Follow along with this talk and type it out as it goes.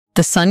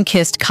the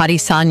sun-kissed Khaddi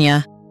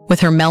Sagnia with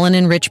her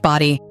melanin-rich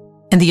body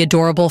and the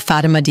adorable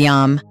Fatima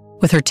Diame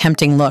with her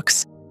tempting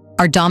looks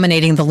are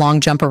dominating the long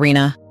jump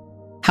arena.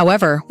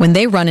 However, when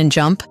they run and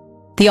jump,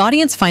 the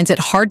audience finds it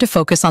hard to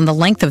focus on the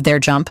length of their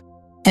jump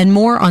and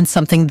more on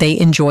something they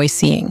enjoy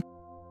seeing.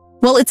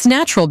 Well, it's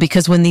natural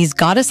because when these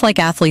goddess-like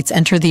athletes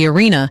enter the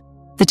arena,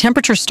 the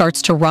temperature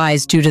starts to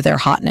rise due to their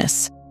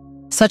hotness.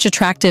 Such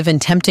attractive and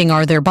tempting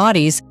are their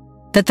bodies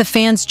that the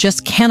fans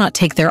just cannot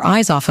take their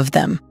eyes off of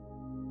them.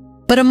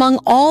 But among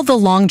all the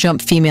long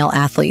jump female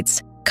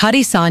athletes, Khaddi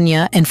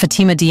Sagnia and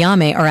Fatima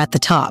Diame are at the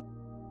top.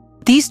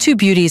 These two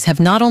beauties have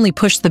not only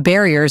pushed the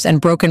barriers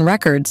and broken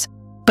records,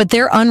 but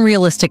their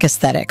unrealistic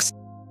aesthetics.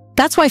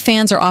 That's why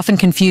fans are often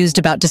confused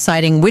about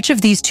deciding which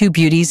of these two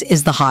beauties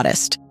is the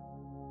hottest.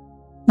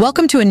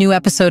 Welcome to a new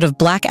episode of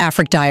Black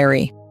Afric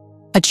Diary,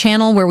 a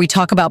channel where we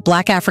talk about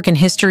Black African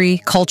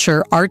history,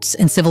 culture, arts,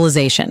 and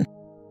civilization.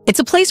 It's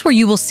a place where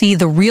you will see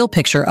the real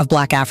picture of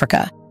Black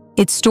Africa,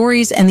 its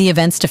stories and the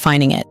events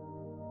defining it.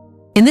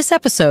 In this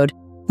episode,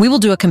 we will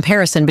do a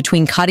comparison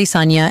between Khaddi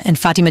Sagnia and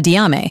Fatima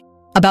Diame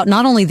about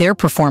not only their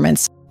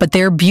performance, but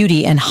their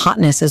beauty and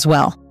hotness as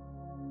well.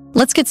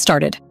 Let's get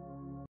started.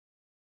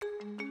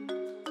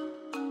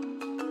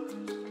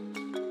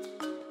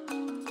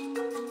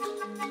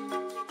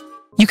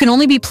 You can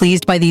only be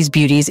pleased by these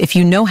beauties if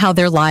you know how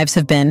their lives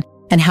have been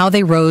and how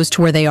they rose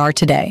to where they are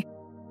today.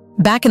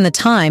 Back in the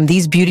time,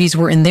 these beauties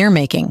were in their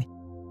making,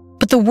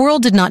 but the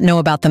world did not know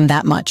about them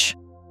that much.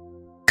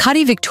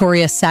 Khaddi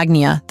Victoria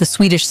Sagnia, the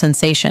Swedish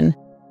sensation,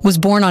 was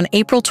born on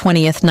April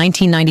 20th,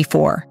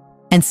 1994,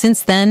 and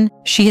since then,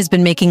 she has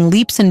been making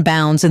leaps and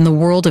bounds in the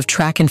world of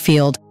track and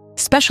field,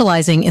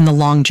 specializing in the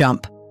long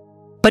jump.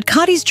 But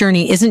Khaddi's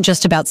journey isn't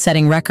just about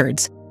setting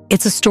records,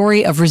 it's a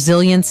story of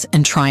resilience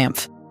and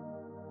triumph.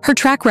 Her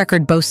track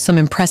record boasts some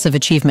impressive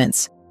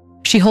achievements.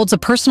 She holds a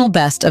personal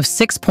best of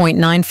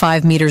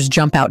 6.95 meters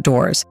jump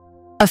outdoors,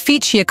 a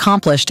feat she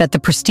accomplished at the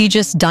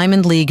prestigious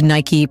Diamond League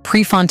Nike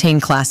Prefontaine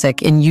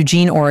Classic in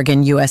Eugene,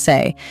 Oregon,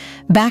 USA,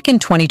 back in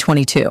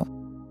 2022.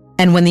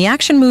 And when the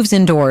action moves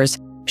indoors,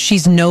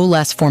 she's no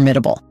less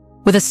formidable,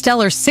 with a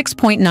stellar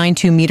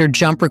 6.92-meter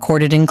jump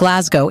recorded in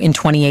Glasgow in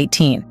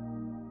 2018.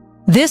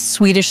 This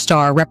Swedish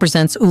star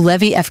represents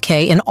Ullevi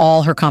FK in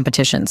all her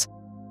competitions,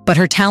 but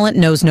her talent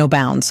knows no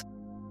bounds.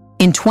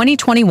 In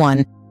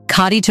 2021,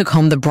 Khaddi took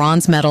home the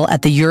bronze medal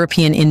at the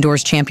European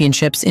Indoors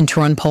Championships in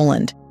Torun,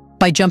 Poland,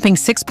 by jumping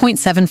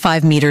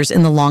 6.75 meters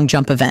in the long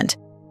jump event.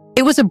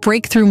 It was a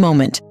breakthrough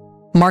moment,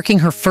 marking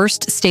her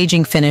first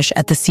staging finish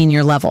at the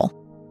senior level.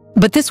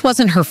 But this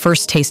wasn't her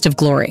first taste of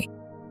glory.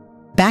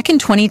 Back in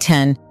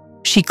 2010,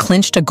 she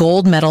clinched a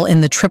gold medal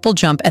in the triple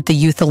jump at the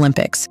Youth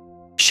Olympics,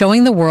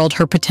 showing the world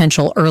her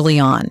potential early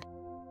on.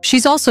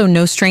 She's also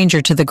no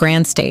stranger to the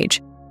grand stage,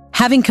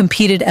 having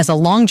competed as a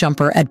long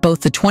jumper at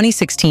both the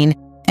 2016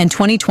 and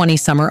 2020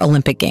 Summer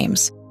Olympic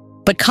Games.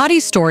 But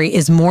Khaddi's story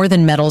is more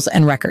than medals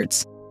and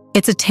records.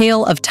 It's a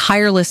tale of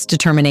tireless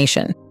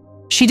determination.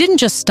 She didn't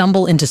just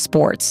stumble into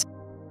sports.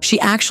 She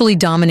actually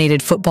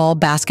dominated football,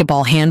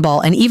 basketball, handball,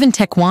 and even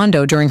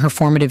taekwondo during her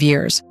formative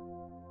years.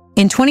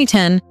 In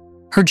 2010,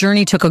 her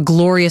journey took a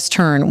glorious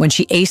turn when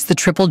she aced the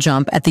triple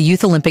jump at the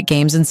Youth Olympic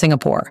Games in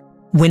Singapore,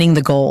 winning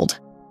the gold.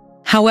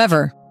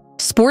 However,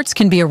 sports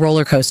can be a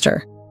roller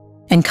coaster,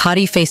 and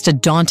Khaddi faced a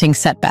daunting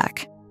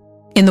setback.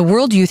 In the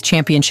World Youth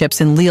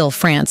Championships in Lille,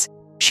 France,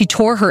 she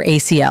tore her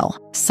ACL,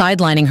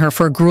 sidelining her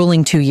for a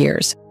grueling 2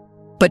 years.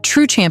 But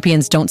true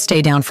champions don't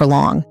stay down for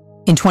long.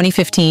 In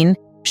 2015,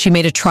 she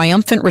made a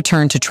triumphant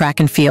return to track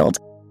and field,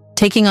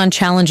 taking on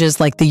challenges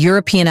like the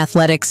European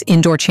Athletics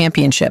Indoor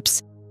Championships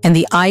and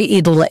the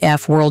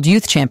IAAF World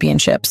Youth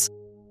Championships.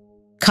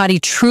 Khaddi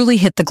truly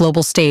hit the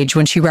global stage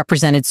when she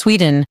represented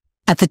Sweden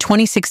at the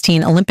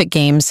 2016 Olympic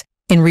Games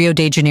in Rio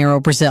de Janeiro,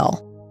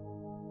 Brazil.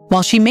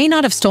 While she may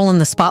not have stolen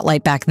the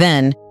spotlight back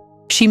then,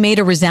 she made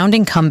a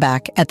resounding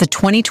comeback at the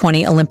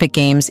 2020 Olympic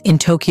Games in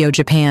Tokyo,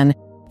 Japan,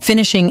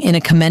 finishing in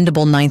a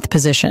commendable 9th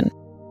position.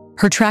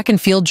 Her track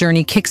and field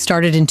journey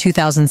kick-started in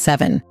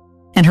 2007,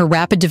 and her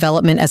rapid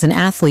development as an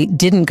athlete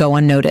didn't go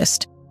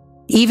unnoticed.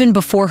 Even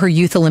before her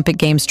Youth Olympic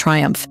Games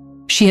triumph,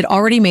 she had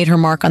already made her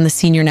mark on the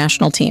senior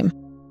national team.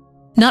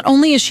 Not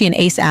only is she an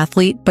ace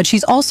athlete, but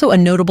she's also a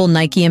notable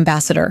Nike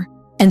ambassador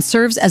and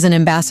serves as an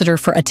ambassador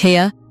for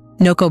Atea,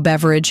 Noco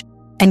Beverage,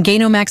 and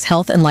Gainomax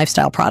health and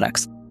lifestyle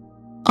products.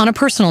 On a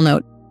personal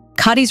note,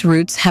 Khaddi's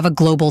roots have a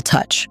global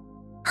touch.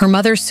 Her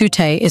mother, Sute,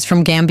 is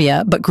from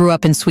Gambia but grew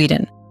up in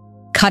Sweden.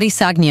 Khaddi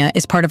Sagnia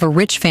is part of a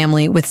rich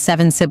family with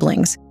 7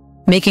 siblings,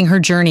 making her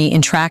journey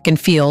in track and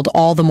field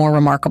all the more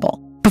remarkable.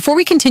 Before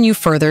we continue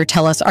further,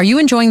 tell us, are you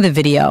enjoying the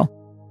video?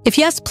 If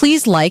yes,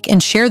 please like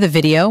and share the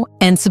video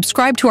and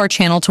subscribe to our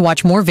channel to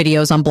watch more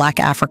videos on Black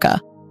Africa.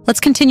 Let's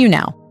continue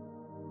now.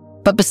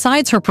 But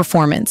besides her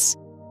performance,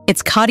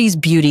 it's Khaddi's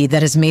beauty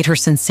that has made her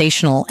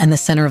sensational and the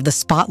center of the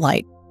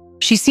spotlight.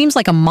 She seems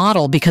like a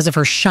model because of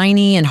her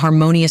shiny and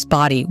harmonious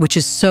body, which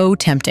is so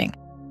tempting.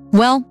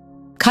 Well,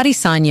 Khaddi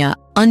Sagnia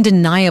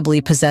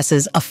undeniably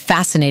possesses a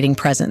fascinating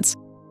presence,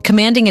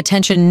 commanding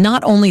attention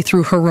not only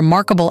through her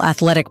remarkable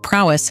athletic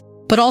prowess,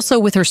 but also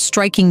with her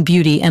striking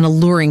beauty and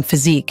alluring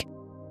physique.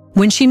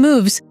 When she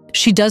moves,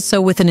 she does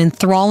so with an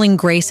enthralling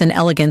grace and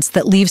elegance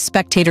that leaves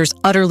spectators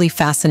utterly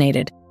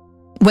fascinated.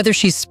 Whether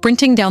she's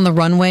sprinting down the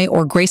runway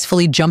or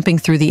gracefully jumping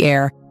through the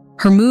air,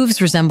 her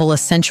moves resemble a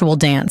sensual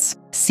dance,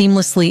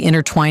 seamlessly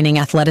intertwining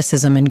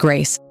athleticism and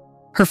grace.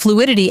 Her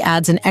fluidity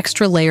adds an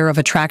extra layer of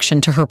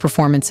attraction to her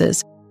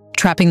performances,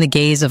 trapping the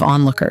gaze of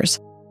onlookers.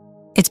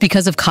 It's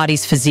because of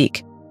Khaddi's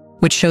physique,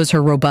 which shows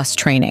her robust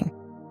training.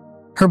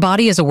 Her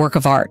body is a work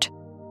of art,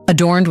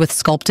 adorned with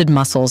sculpted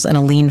muscles and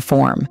a lean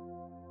form.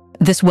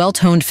 This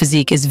well-toned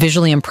physique is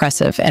visually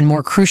impressive and,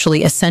 more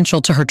crucially,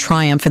 essential to her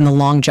triumph in the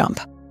long jump.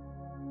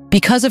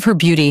 Because of her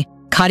beauty,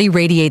 Khaddi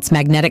radiates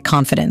magnetic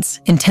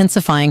confidence,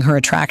 intensifying her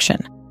attraction.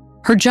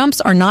 Her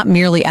jumps are not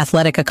merely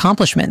athletic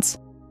accomplishments.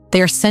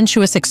 They are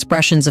sensuous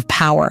expressions of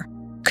power,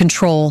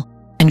 control,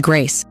 and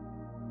grace.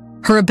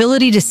 Her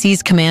ability to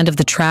seize command of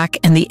the track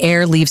and the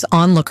air leaves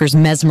onlookers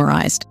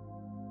mesmerized.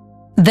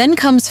 Then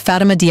comes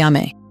Fatima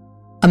Diame,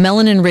 a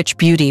melanin-rich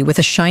beauty with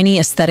a shiny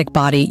aesthetic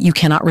body you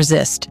cannot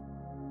resist.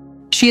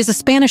 She is a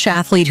Spanish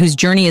athlete whose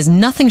journey is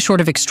nothing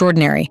short of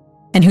extraordinary,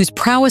 and whose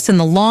prowess in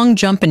the long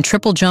jump and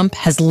triple jump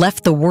has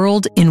left the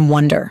world in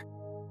wonder.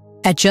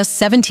 At just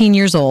 17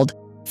 years old,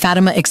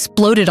 Fatima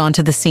exploded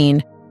onto the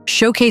scene,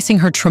 showcasing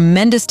her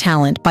tremendous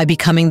talent by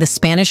becoming the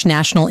Spanish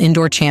national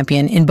indoor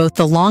champion in both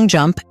the long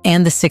jump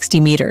and the 60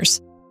 meters.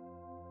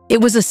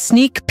 It was a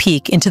sneak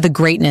peek into the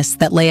greatness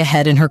that lay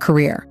ahead in her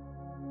career.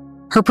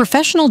 Her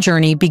professional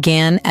journey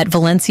began at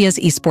Valencia's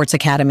Esports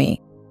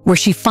Academy, where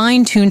she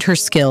fine-tuned her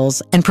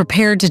skills and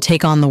prepared to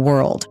take on the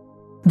world.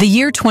 The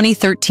year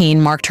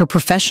 2013 marked her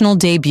professional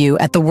debut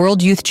at the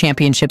World Youth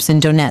Championships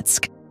in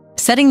Donetsk,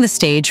 setting the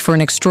stage for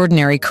an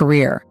extraordinary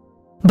career.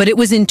 But it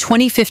was in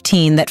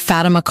 2015 that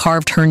Fatima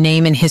carved her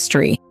name in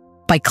history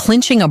by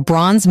clinching a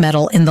bronze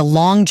medal in the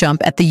long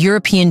jump at the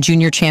European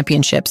Junior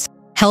Championships,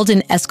 held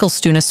in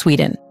Eskilstuna,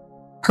 Sweden.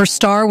 Her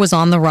star was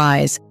on the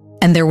rise,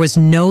 and there was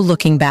no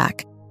looking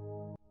back.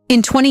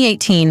 In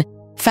 2018,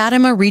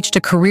 Fatima reached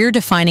a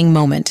career-defining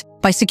moment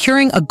by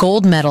securing a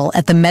gold medal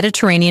at the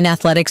Mediterranean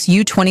Athletics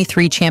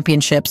U23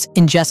 Championships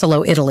in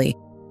Jesolo, Italy,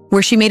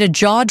 where she made a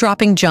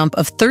jaw-dropping jump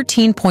of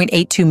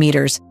 13.82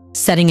 meters,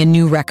 setting a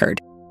new record.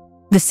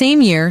 The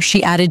same year,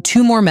 she added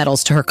 2 more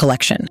medals to her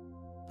collection: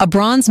 a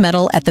bronze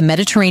medal at the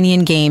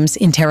Mediterranean Games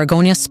in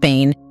Tarragona,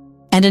 Spain,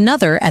 and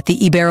another at the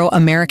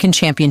Ibero-American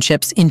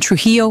Championships in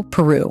Trujillo,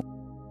 Peru.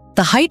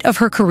 The height of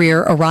her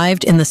career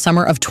arrived in the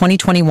summer of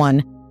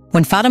 2021,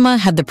 when Fatima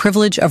had the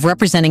privilege of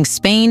representing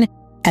Spain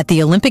at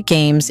the Olympic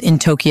Games in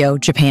Tokyo,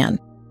 Japan.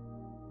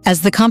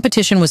 As the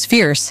competition was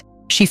fierce,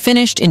 she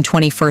finished in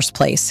 21st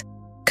place,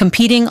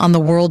 competing on the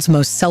world's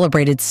most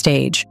celebrated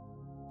stage.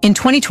 In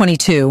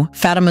 2022,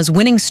 Fatima's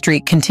winning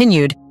streak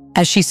continued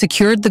as she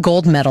secured the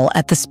gold medal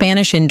at the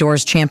Spanish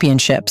Indoors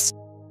Championships,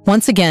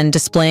 once again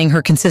displaying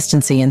her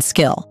consistency and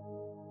skill.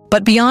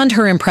 But beyond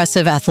her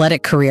impressive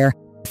athletic career,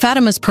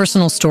 Fatima's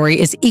personal story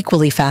is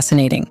equally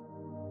fascinating.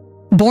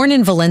 Born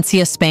in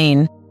Valencia,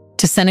 Spain,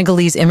 to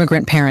Senegalese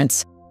immigrant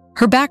parents,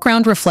 her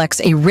background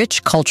reflects a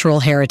rich cultural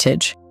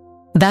heritage.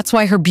 That's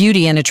why her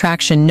beauty and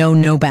attraction know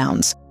no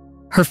bounds.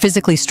 Her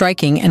physically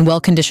striking and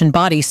well-conditioned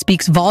body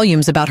speaks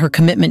volumes about her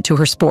commitment to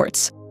her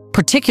sports,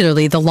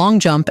 particularly the long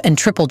jump and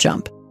triple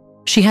jump.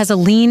 She has a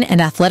lean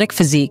and athletic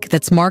physique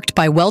that's marked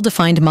by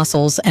well-defined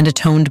muscles and a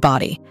toned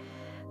body.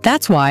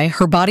 That's why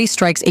her body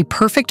strikes a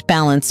perfect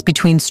balance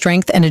between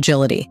strength and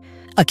agility,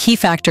 a key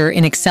factor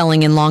in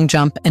excelling in long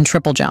jump and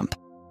triple jump.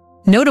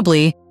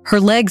 Notably, her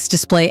legs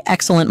display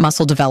excellent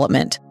muscle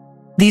development.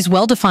 These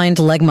well-defined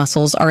leg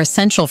muscles are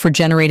essential for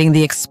generating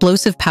the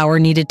explosive power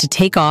needed to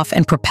take off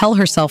and propel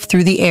herself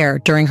through the air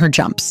during her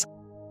jumps.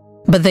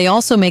 But they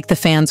also make the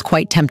fans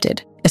quite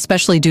tempted,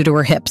 especially due to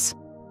her hips.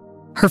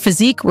 Her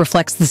physique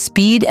reflects the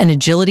speed and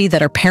agility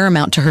that are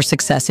paramount to her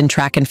success in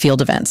track and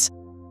field events.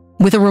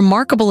 With a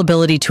remarkable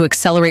ability to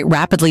accelerate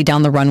rapidly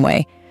down the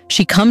runway,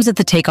 she comes at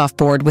the takeoff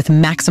board with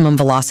maximum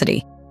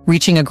velocity,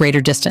 reaching a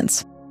greater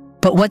distance.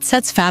 But what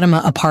sets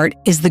Fatima apart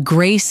is the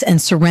grace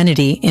and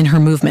serenity in her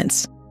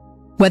movements.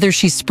 Whether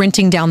she's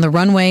sprinting down the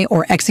runway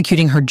or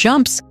executing her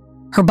jumps,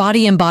 her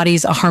body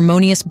embodies a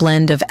harmonious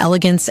blend of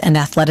elegance and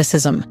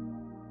athleticism.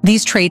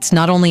 These traits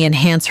not only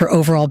enhance her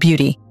overall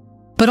beauty,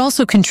 but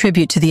also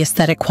contribute to the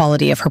aesthetic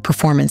quality of her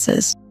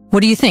performances.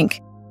 What do you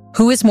think?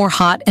 Who is more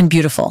hot and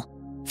beautiful,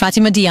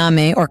 Fatima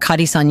Diame or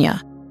Khaddi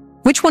Sagnia?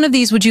 Which one of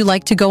these would you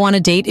like to go on a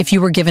date if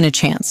you were given a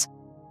chance?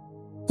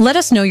 Let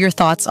us know your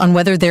thoughts on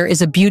whether there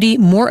is a beauty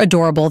more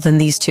adorable than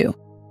these two.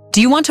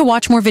 Do you want to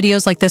watch more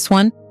videos like this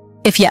one?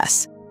 If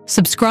yes,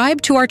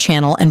 subscribe to our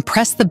channel and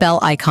press the bell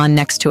icon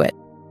next to it.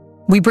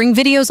 We bring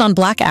videos on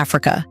Black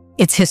Africa,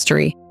 its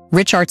history,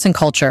 rich arts and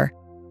culture,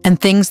 and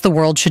things the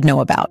world should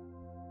know about.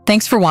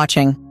 Thanks for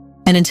watching,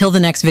 and until the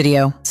next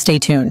video, stay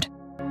tuned.